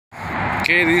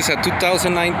Okay, this is a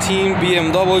 2019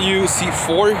 BMW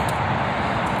C4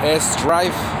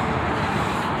 S-Drive.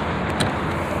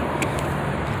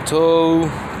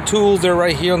 So tools are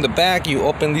right here on the back. You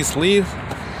open this lid,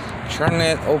 turn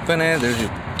it, open it. There's your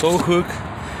tow hook,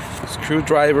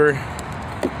 screwdriver.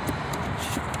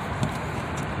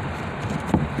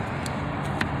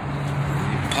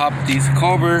 You pop this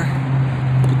cover,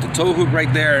 put the tow hook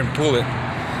right there and pull it.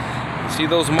 See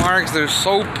those marks? There's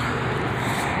soap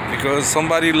because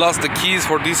somebody lost the keys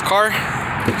for this car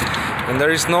and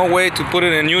there is no way to put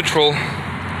it in neutral.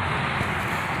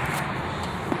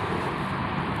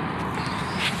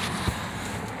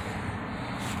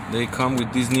 They come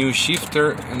with this new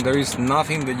shifter and there is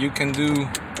nothing that you can do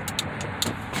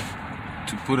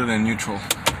to put it in neutral.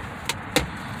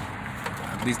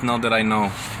 At least not that I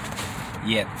know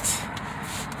yet.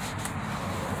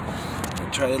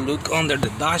 I'll try to look under the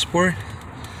dashboard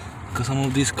because some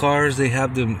of these cars they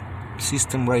have the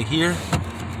system right here,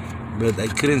 but I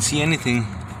couldn't see anything.